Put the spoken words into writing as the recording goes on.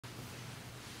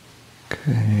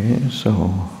Okay,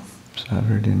 so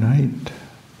Saturday night,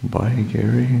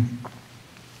 Abhayagiri.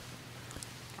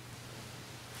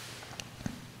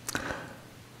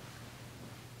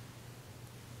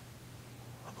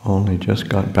 Only just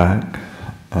got back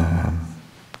a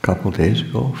couple days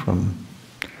ago from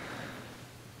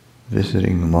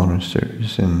visiting the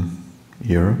monasteries in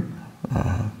Europe.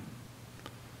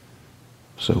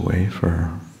 Was away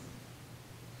for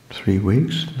 3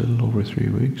 weeks, a little over 3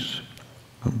 weeks.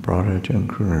 I brought Ajahn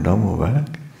Krunadhammo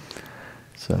back.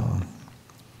 So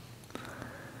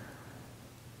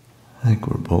I think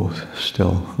we're both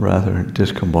still rather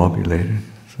discombobulated.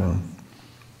 So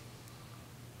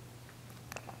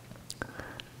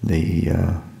the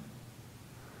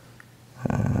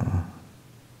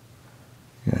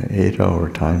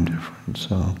 8-hour time difference.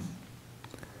 So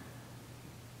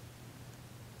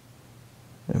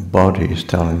the body is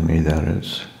telling me that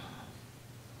it's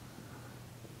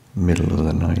middle of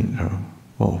the night, or,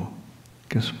 well,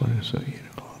 guess what is it, 8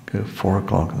 o'clock, 4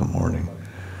 o'clock in the morning.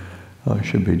 Oh, I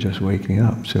should be just waking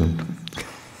up soon.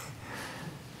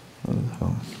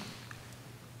 So,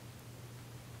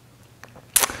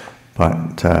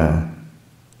 but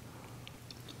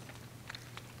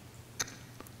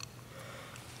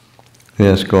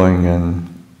yes, going and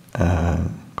of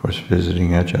course visiting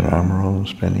Ajahn Amaro,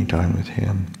 spending time with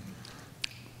him,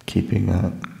 keeping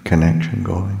that connection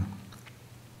going.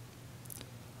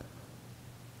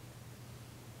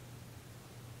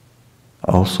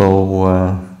 Also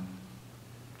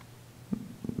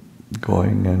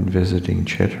going and visiting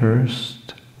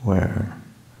Chithurst, where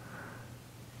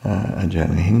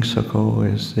Ajahn Hingsako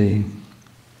is the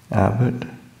abbot,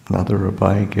 another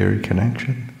Abhayagiri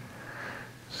connection.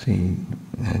 See,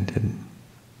 I did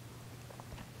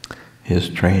his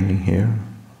training here.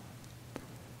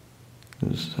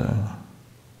 His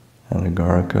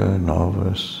Anagarika,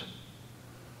 novice.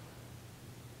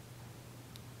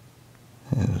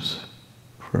 His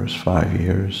first 5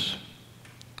 years,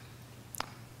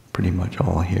 pretty much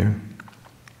all here.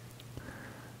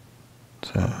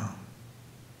 So,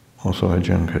 also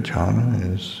Ajahn Kachana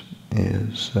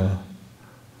is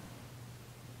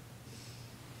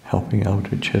helping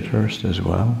out at Chithurst as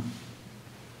well.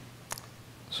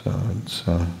 So it's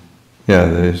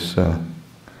there's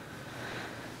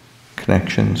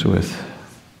connections with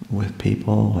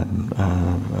people, and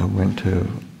I went to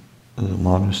the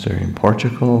monastery in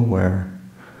Portugal where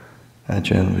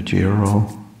Ajahn Vajiro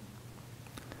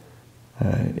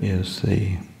is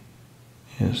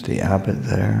the abbot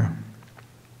there,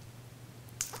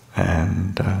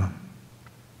 and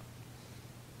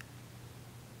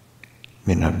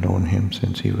I've known him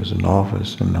since he was a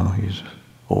novice, and now he's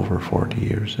over 40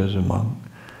 years as a monk.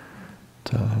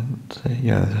 So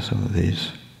there's some of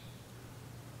these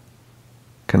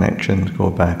connections go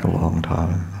back a long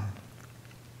time,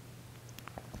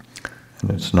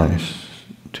 and it's nice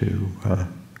to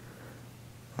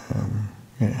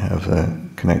have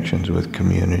connections with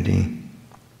community.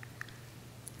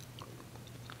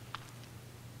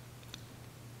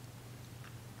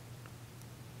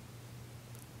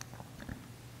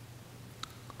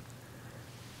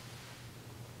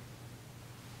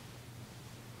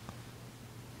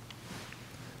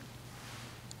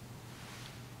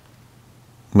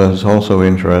 But it's also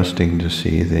interesting to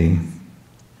see the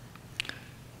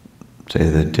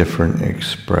different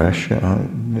expressions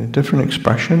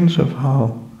of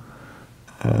how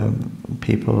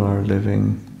people are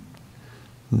living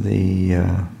the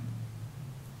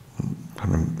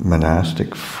kind of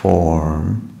monastic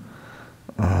form.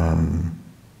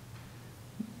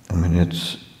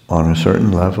 It's on a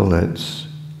certain level. It's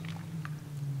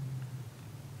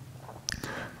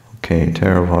okay,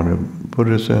 Theravada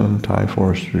Buddhism, Thai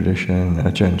forest tradition,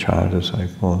 Ajahn Chah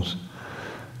disciples.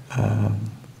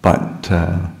 But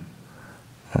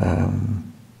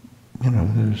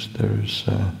there's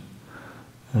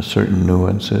certain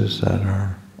nuances that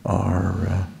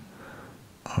are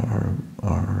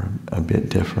a bit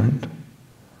different,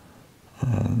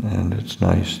 and it's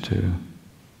nice to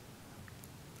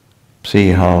see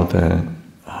how the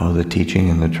teaching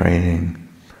and the training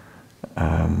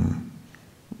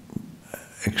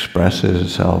expresses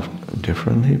itself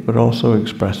differently, but also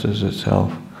expresses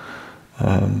itself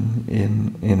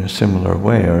in a similar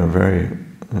way, or very,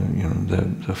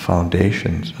 the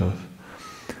foundations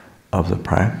of the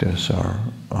practice are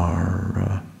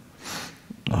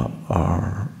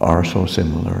so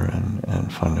similar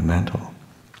and fundamental.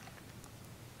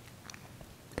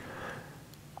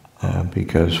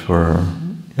 Because for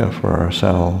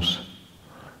ourselves,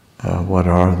 what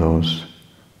are those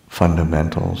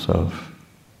fundamentals of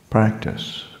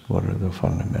practice? What are the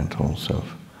fundamentals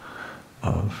of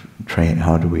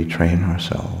how do we train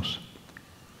ourselves.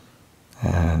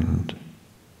 And,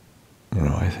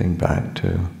 I think back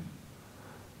to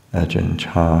Ajahn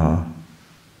Chah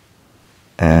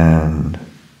and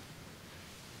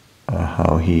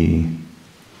how he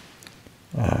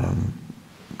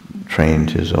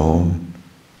trained his own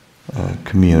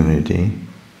community.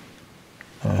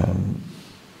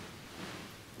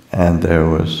 And there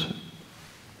was,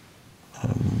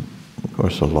 of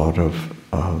course, a lot of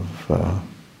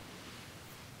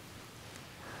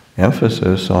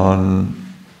emphasis on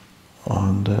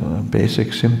the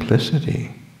basic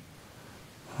simplicity.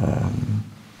 And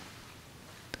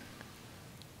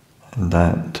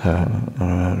that,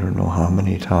 I don't know how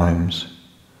many times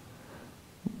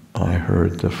I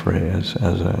heard the phrase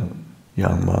as a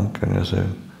young monk and as a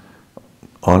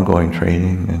ongoing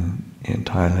training in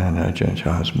Thailand, Ajahn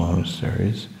Chah's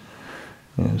monasteries,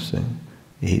 saying,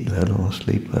 eat little,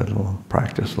 sleep little,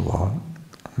 practice a lot.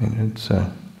 I mean,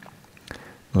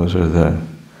 those are the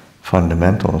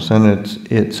fundamentals, and it's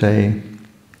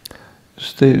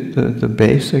the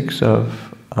basics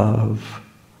of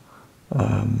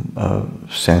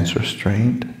sense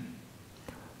restraint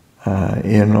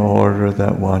in order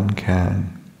that one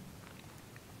can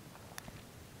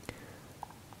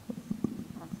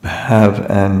have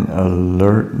an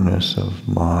alertness of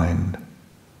mind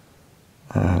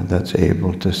that's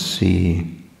able to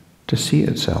see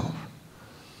itself.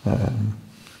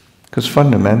 Because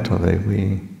fundamentally,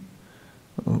 we,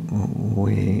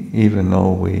 even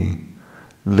though we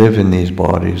live in these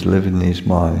bodies, live in these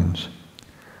minds,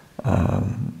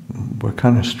 we're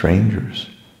kind of strangers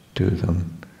to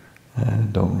them,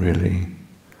 don't really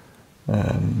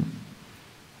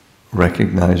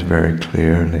recognize very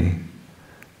clearly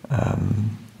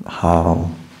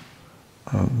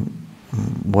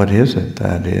what is it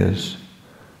that is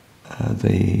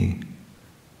the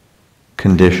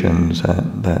conditions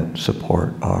that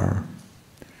support our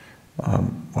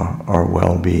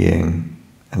well-being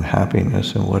and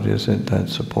happiness, and what is it that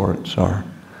supports our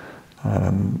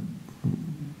kind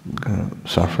of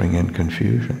suffering and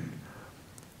confusion,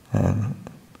 and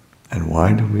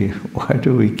why do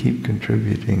we keep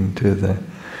contributing to the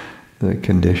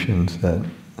conditions that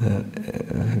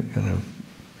kind of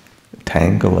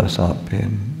tangle us up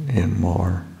in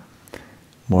more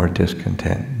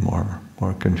discontent,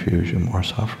 more confusion, more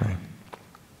suffering.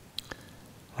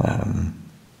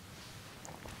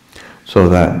 So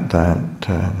that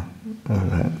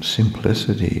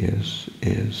simplicity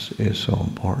is so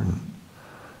important,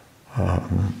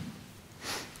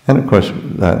 and of course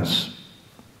that's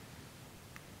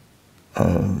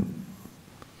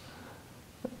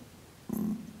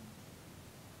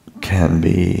can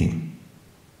be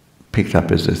picked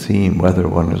up as a theme, whether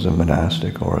one is a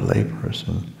monastic or a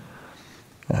layperson,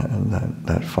 and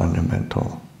that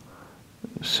fundamental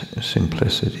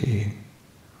simplicity,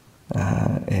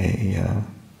 a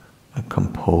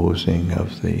composing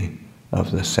of the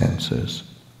senses,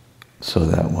 so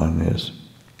that one is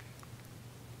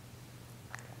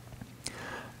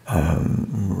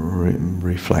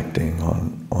reflecting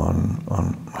on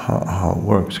how it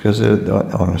works. Because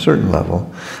on a certain level,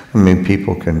 I mean,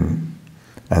 people can,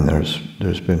 and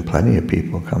there's been plenty of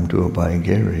people come to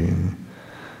Abhayagiri and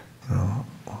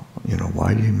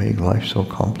why do you make life so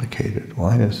complicated?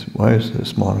 Why is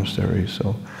this monastery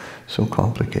so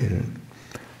complicated?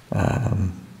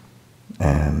 And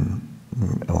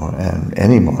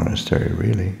any monastery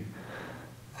really,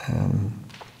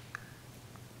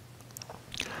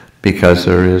 because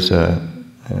there is a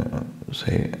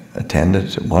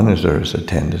tendency. One is there is a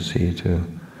tendency to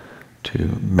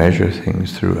measure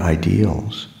things through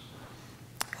ideals.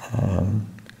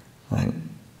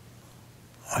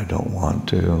 I don't want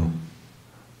to.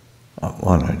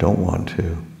 I don't want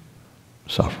to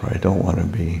suffer. I don't want to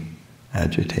be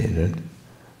agitated.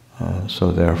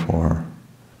 So therefore,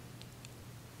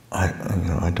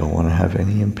 I don't want to have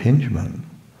any impingement.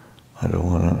 I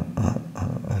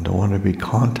don't want to be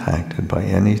contacted by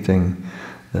anything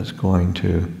that's going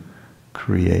to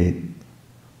create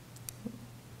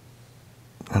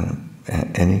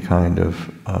any kind of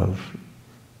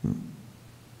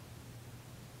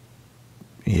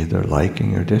either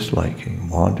liking or disliking,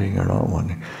 wanting or not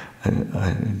wanting.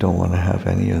 I don't want to have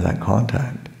any of that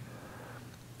contact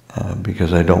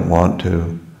because I don't want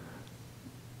to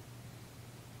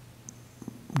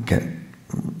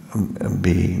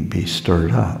be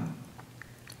stirred up.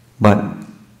 But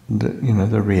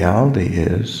the reality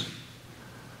is,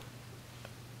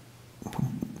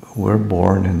 we're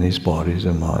born in these bodies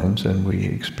and minds, and we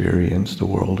experience the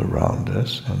world around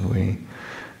us, and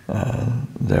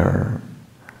there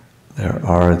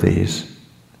are these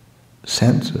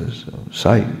senses,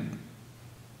 sight,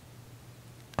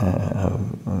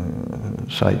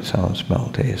 sight, sound, smell,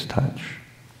 taste, touch,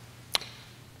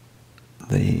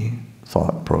 the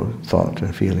thought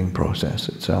and feeling process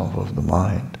itself of the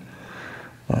mind.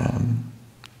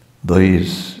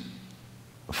 These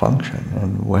function,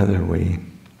 and whether we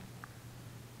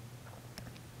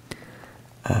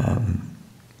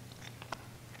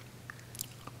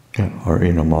are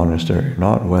in a monastery or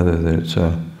not, whether it's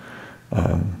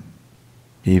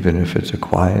even if it's a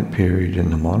quiet period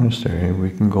in the monastery, we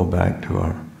can go back to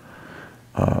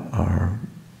our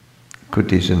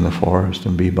kutis in the forest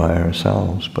and be by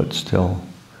ourselves, but still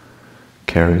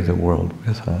carry the world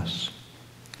with us.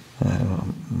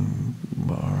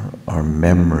 Our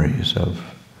memories of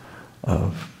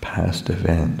past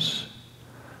events,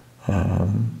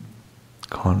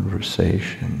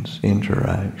 conversations,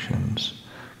 interactions,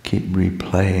 keep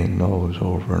replaying those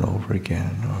over and over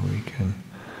again, or we can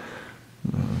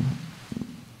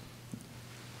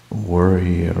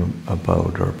worry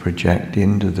about or project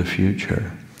into the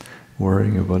future,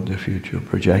 worrying about the future,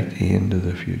 projecting into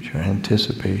the future,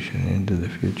 anticipation into the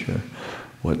future.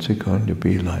 What's it going to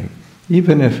be like?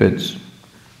 Even if it's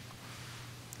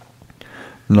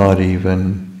not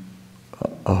even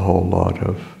a whole lot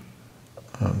of,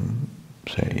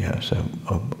 say, yes,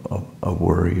 a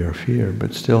worry or fear,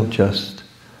 but still just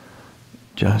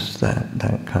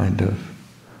that kind of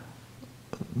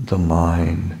the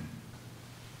mind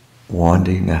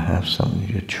wanting to have something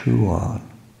to chew on.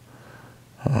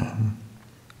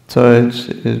 So it's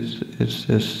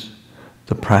this.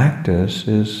 The practice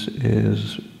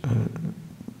is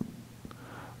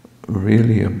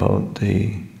really about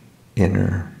the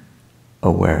inner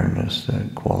awareness,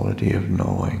 that quality of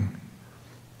knowing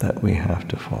that we have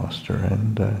to foster,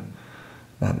 and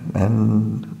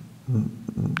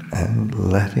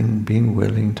being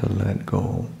willing to let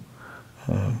go.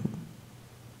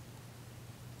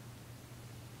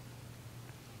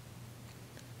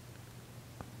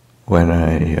 When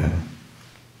I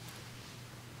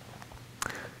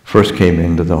first came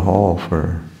into the hall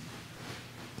for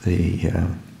the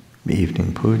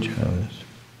evening puja, I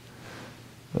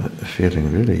was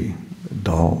feeling really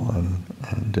dull and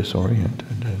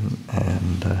disoriented,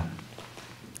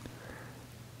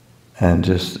 and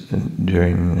just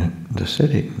during the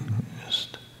sitting,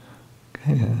 just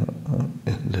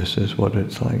this is what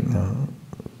it's like now.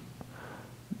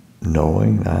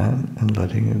 Knowing that and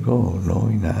letting it go,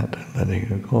 knowing that and letting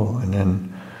it go, and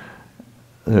then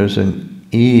there's an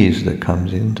ease that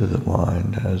comes into the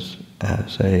mind as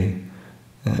a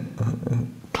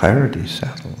clarity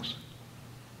settles,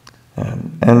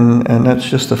 and that's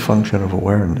just a function of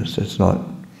awareness. It's not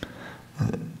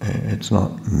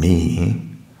me,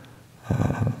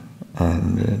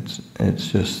 and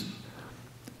it's just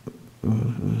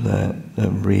the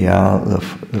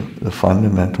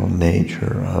fundamental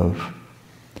nature of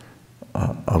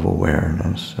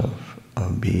awareness, of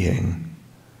being,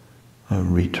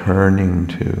 returning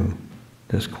to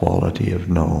this quality of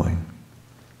knowing,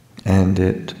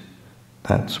 and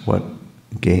that's what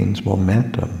gains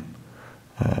momentum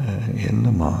in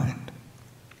the mind.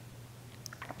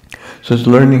 So it's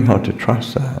learning how to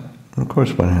trust that. And of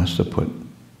course, one has to put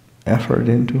effort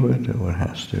into it, and one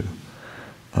has to.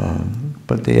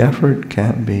 But the effort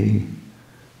can't be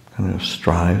kind of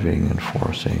striving and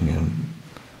forcing and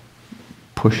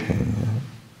pushing,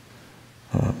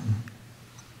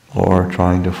 or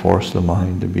trying to force the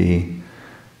mind to be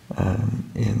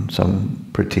in some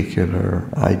particular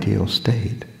ideal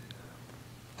state.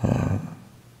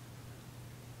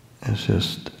 It's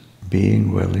just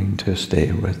being willing to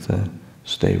stay with the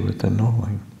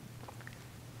knowing,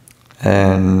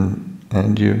 and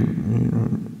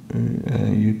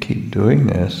you keep doing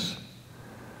this,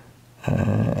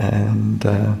 and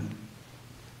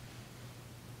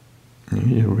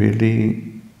you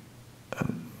really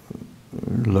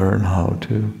learn how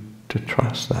to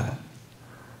trust that.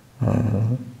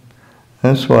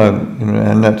 That's why,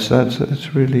 and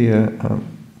that's really a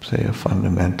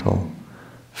fundamental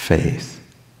faith.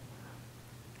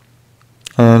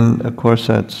 And of course,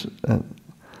 it's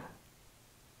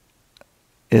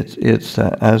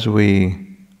as we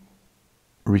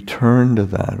return to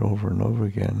that over and over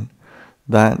again,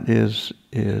 that is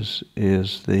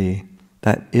the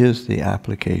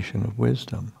application of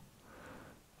wisdom.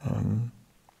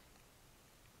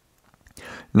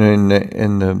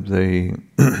 In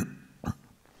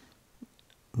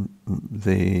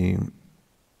the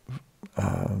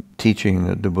teaching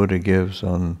that the Buddha gives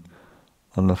on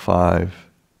the five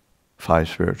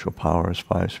spiritual powers,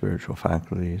 five spiritual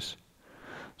faculties,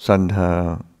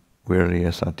 Saddha,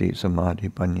 Virya, Sati, Samadhi,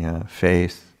 Panya,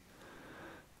 faith,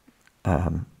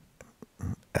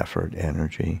 effort,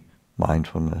 energy,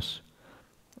 mindfulness,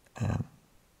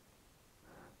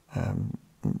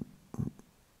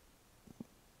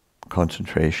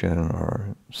 concentration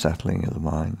or settling of the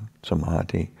mind,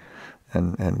 samadhi,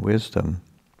 and wisdom.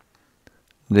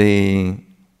 I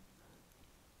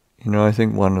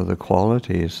think one of the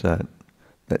qualities that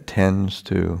tends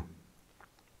to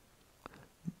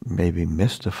maybe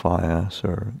mystify us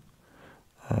or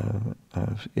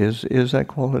is that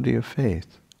quality of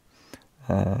faith,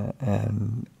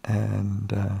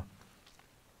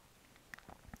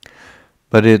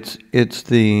 but it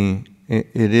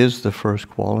is the first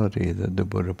quality that the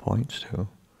Buddha points to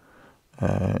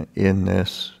in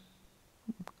this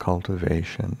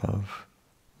cultivation of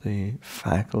the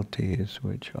faculties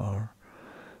which are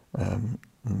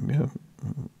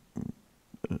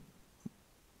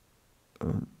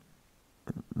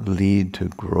lead to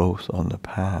growth on the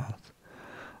path.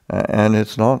 And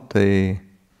it's not the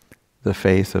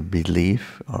faith of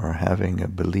belief or having a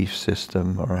belief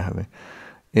system or having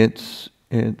it's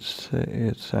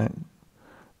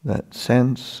that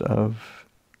sense of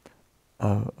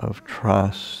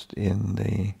trust in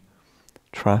the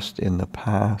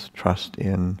path, trust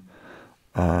in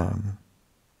the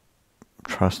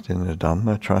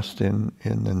Dhamma, trust in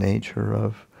the nature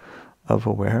of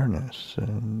awareness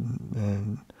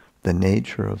and the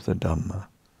nature of the Dhamma.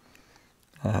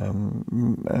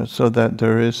 So that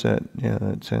there is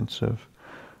that sense of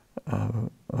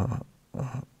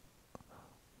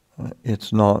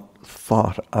it's not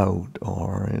thought out,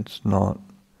 or it's not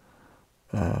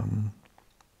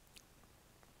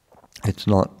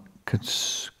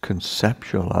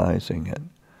conceptualizing it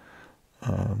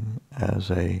as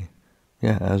a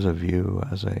view,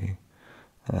 as a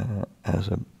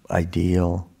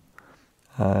ideal.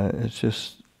 It's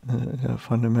just a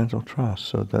fundamental trust,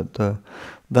 so that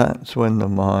that's when the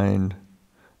mind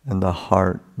and the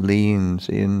heart leans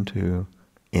into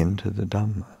the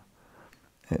Dhamma.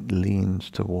 It leans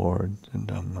toward the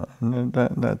Dhamma, and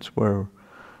that's where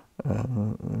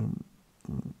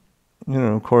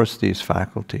of course these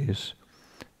faculties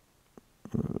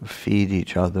feed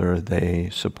each other, they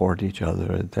support each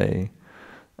other, they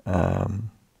kind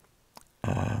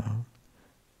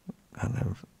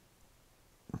of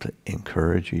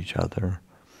encourage each other.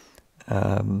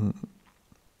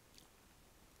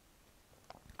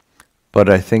 But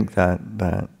I think that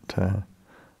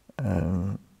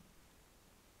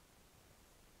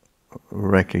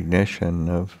recognition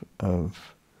of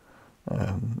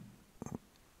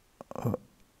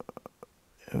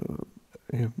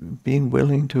being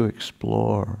willing to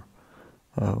explore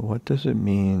what does it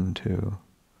mean to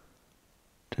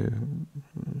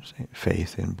say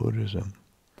faith in Buddhism,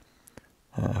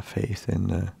 faith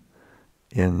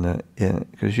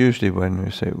because usually when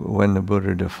we say, when the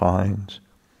Buddha defines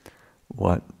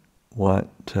what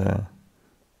saddha,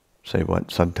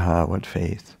 what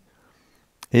faith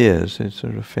is, it's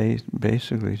sort of faith,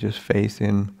 basically just faith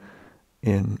in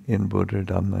Buddha,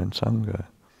 Dhamma, and Sangha,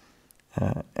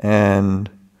 and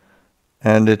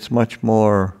it's much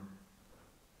more,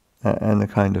 and the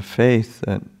kind of faith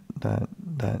that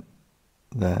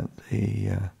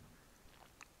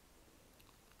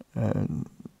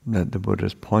the Buddha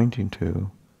is pointing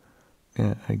to,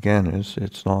 again,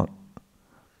 it's not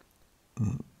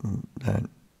that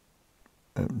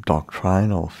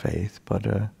doctrinal faith, but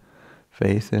a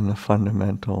faith in the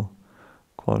fundamental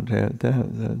quality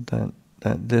that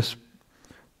this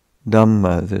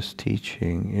Dhamma, this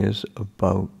teaching, is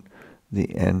about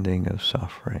the ending of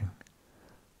suffering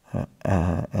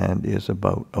and is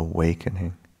about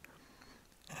awakening,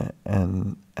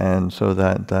 and so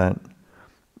that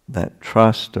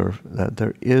trust, or that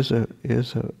there is a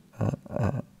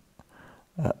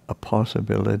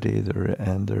possibility there,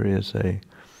 and there is a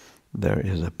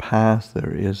path,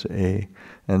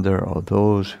 and there are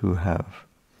those who have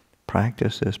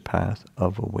practiced this path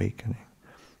of awakening,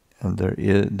 and there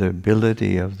is the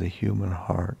ability of the human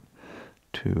heart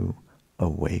to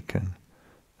awaken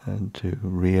and to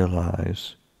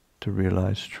realize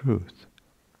truth,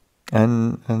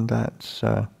 and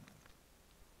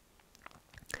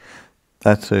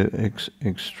that's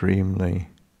extremely.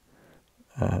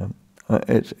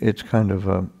 It's kind of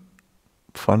a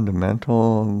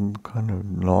fundamental, kind of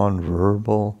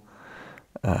non-verbal,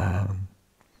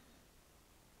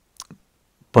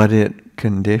 but it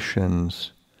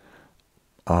conditions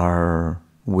our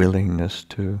willingness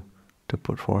to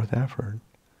put forth effort,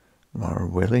 our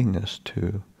willingness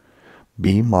to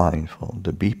be mindful,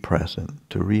 to be present,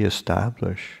 to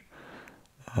reestablish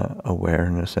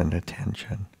awareness and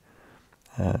attention,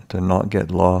 to not get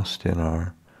lost in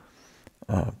our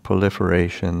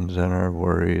proliferations and our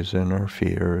worries and our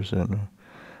fears and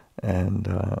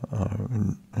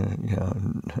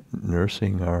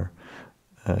nursing our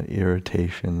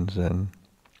irritations and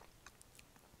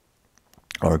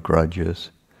our grudges,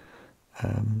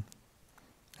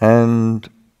 and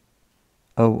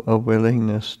a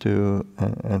willingness to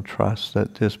and trust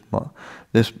that this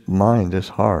mind, this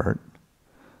heart,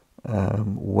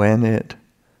 when it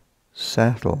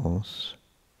settles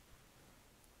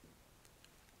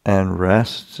and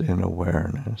rests in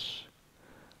awareness,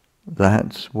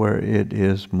 that's where it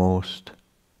is most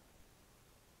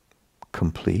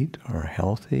complete or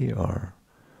healthy, or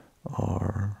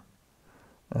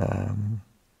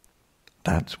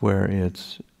that's where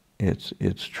its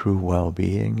true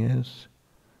well-being is.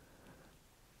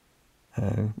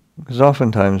 Because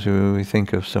oftentimes when we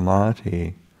think of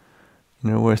samadhi,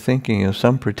 we're thinking of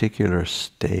some particular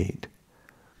state.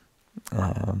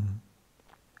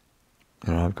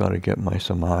 I've got to get my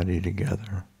samadhi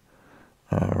together,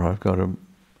 or I've got to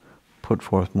put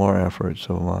forth more effort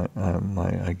so I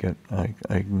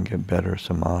can get better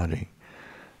samadhi,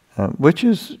 which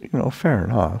is fair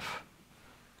enough.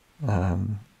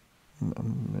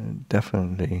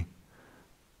 Definitely,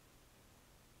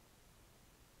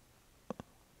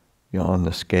 on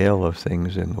the scale of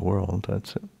things in the world,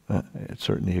 it's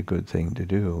certainly a good thing to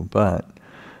do. But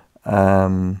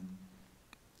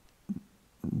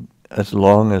as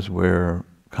long as we're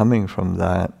coming from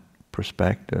that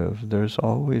perspective, there's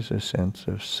always a sense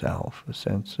of self, a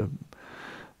sense of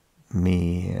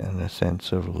me, and a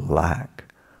sense of lack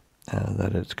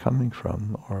that it's coming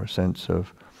from, or a sense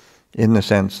of, in the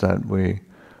sense that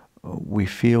we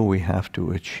feel we have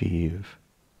to achieve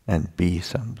and be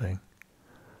something,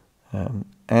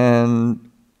 and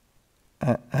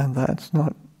that's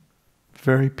not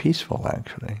very peaceful,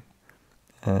 actually.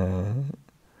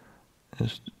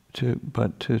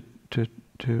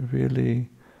 To really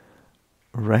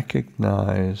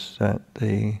recognize that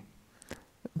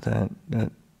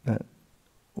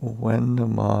when the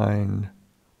mind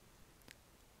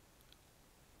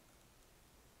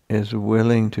is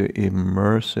willing to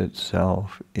immerse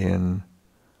itself in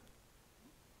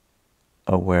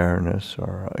awareness,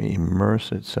 or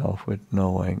immerse itself with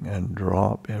knowing and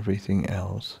drop everything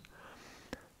else,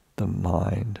 the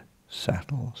mind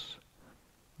settles.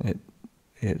 And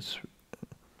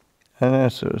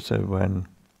that's so when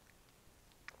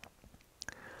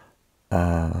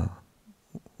Ajahn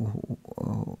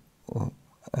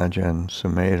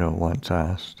Sumedho once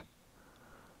asked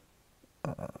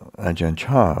Ajahn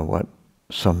Chah what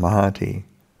samadhi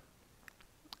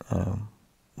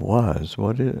was,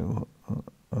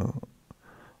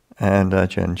 and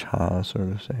Ajahn Chah sort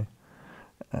of say,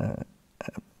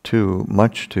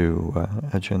 much to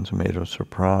Ajahn Sumedho's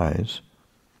surprise,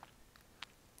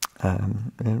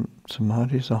 and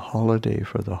samadhi is a holiday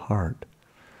for the heart,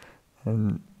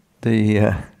 and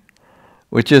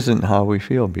which isn't how we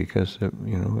feel, because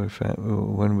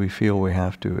when we feel we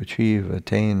have to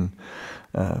attain,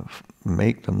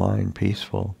 make the mind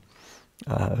peaceful,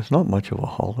 it's not much of a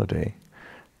holiday.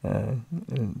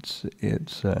 It's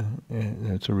a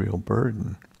real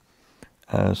burden.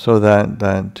 So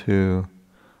that to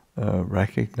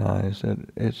recognize that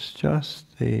it's just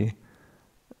that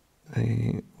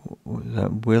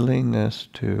willingness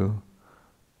to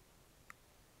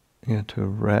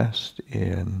rest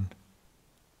in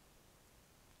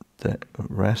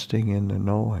resting in the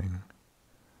knowing,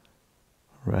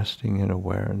 resting in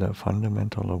the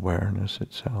fundamental awareness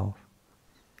itself,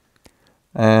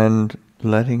 and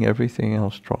letting everything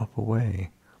else drop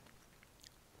away.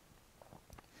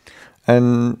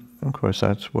 And of course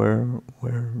that's where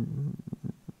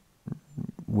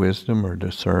wisdom or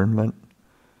discernment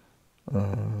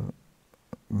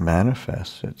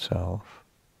manifests itself,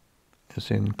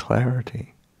 is in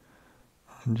clarity,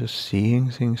 and just seeing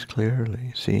things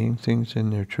clearly, seeing things in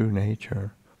their true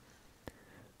nature.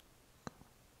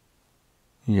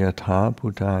 Yatha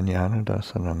Bhuta Jnana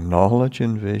Dasanam, knowledge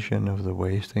and vision of the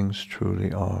way things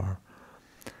truly are.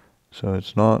 So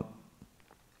it's not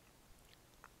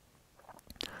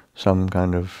some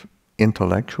kind of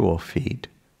intellectual feat,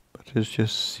 but it's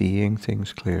just seeing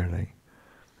things clearly.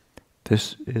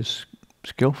 This is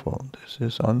skillful, this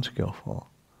is unskillful.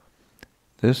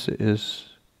 This is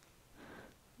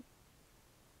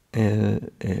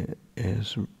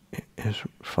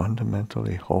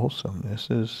fundamentally wholesome. This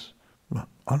is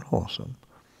unwholesome.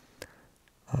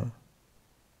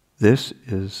 This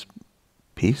is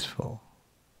peaceful.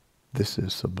 This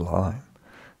is sublime.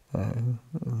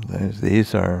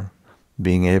 These are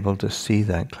being able to see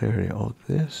that clearly.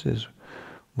 This is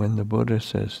when the Buddha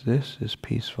says this is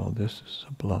peaceful, this is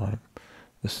sublime,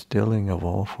 the stilling of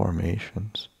all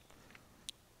formations.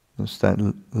 It's that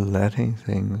letting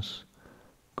things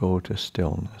go to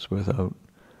stillness without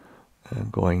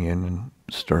going in and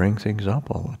stirring things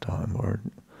up all the time,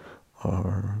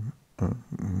 or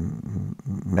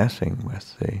messing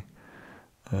with the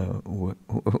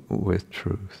with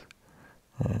truth.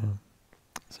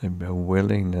 It's a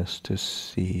willingness to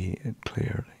see it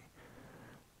clearly.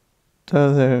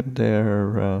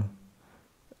 So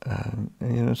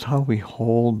it's how we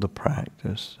hold the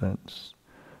practice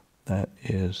that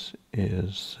is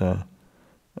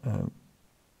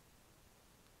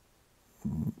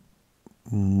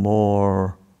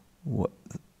more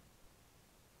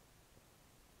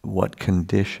what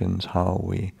conditions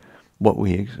what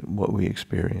we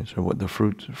experience, or what the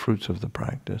fruits of the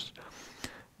practice,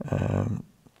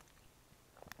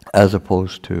 as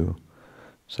opposed to,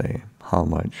 say, how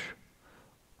much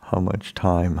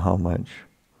time,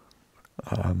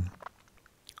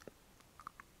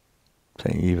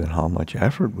 say even how much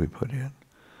effort we put in,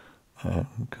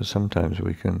 because sometimes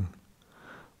we can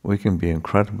be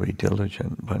incredibly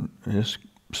diligent, but just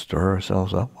stir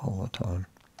ourselves up all the time.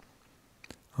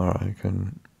 Or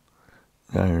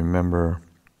I remember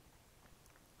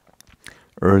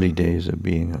early days of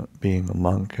being a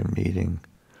monk and meeting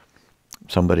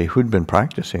somebody who'd been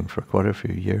practicing for quite a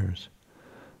few years,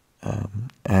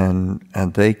 and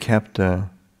they kept a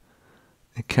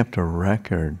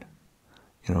record,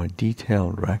 a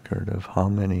detailed record of how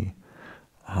many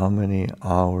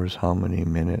hours, how many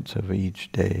minutes of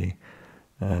each day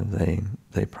they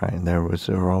practiced.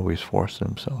 They were always forcing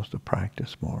themselves to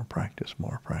practice more.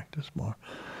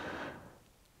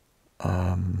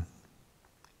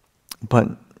 But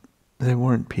they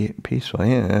weren't peaceful. I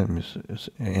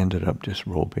ended up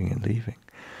disrobing and leaving,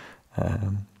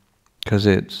 because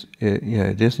it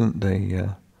isn't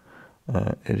the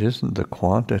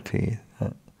quantity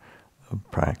of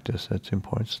practice that's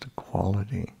important; it's the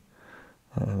quality.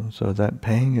 So that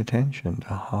paying attention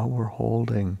to how we're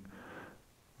holding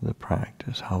the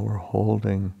practice, how we're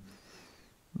holding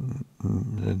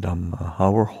the Dhamma,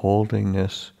 how we're holding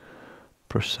this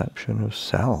perception of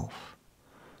self.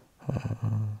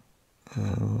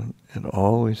 It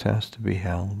always has to be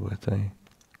held with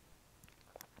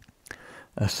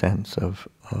a sense of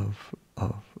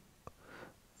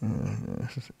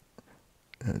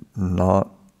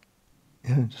not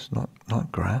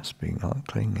grasping, not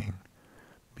clinging,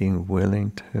 being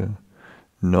willing to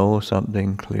know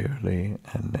something clearly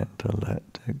and then to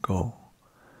let it go.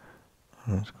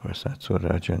 And of course, that's what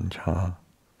Ajahn Chah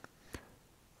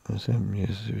was him. He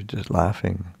was just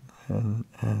laughing and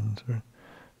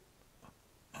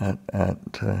at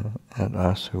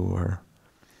us who were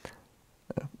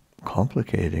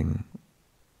complicating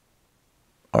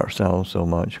ourselves so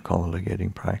much,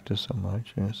 complicating practice so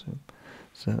much.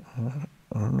 So I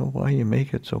don't know why you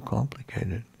make it so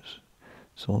complicated.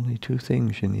 It's only two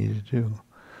things you need to do: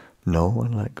 know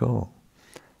and let go.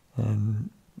 And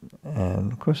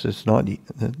of course, that's not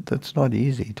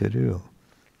easy to do,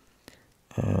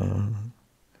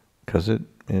 because it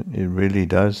really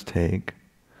does take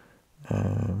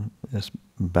this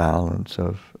balance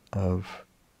of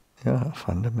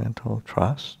fundamental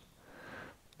trust,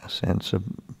 a sense of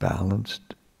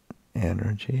balanced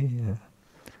energy,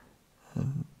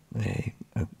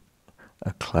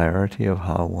 a clarity of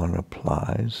how one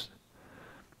applies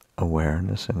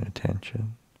awareness and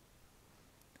attention,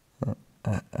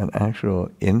 an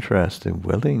actual interest and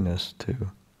willingness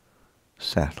to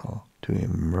settle, to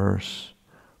immerse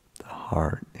the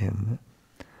heart in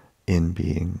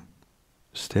being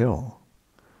still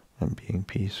and being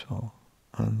peaceful,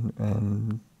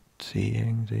 and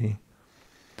seeing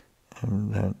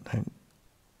that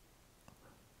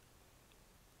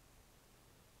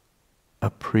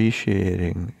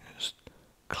appreciating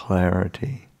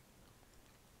clarity,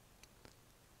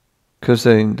 because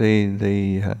and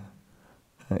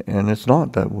it's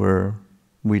not that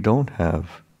we don't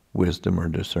have wisdom or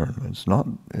discernment. It's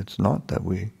not that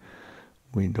we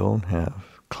don't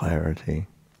have clarity.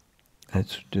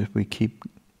 It's just we keep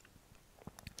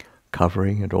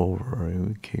covering it over.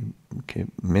 We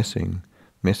keep missing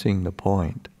the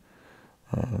point.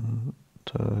 And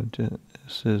so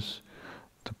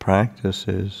the practice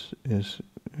is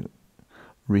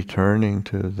returning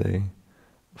to the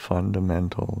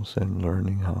fundamentals and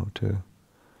learning how to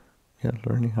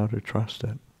trust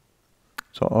it.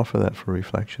 So I'll offer that for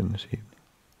reflection this evening.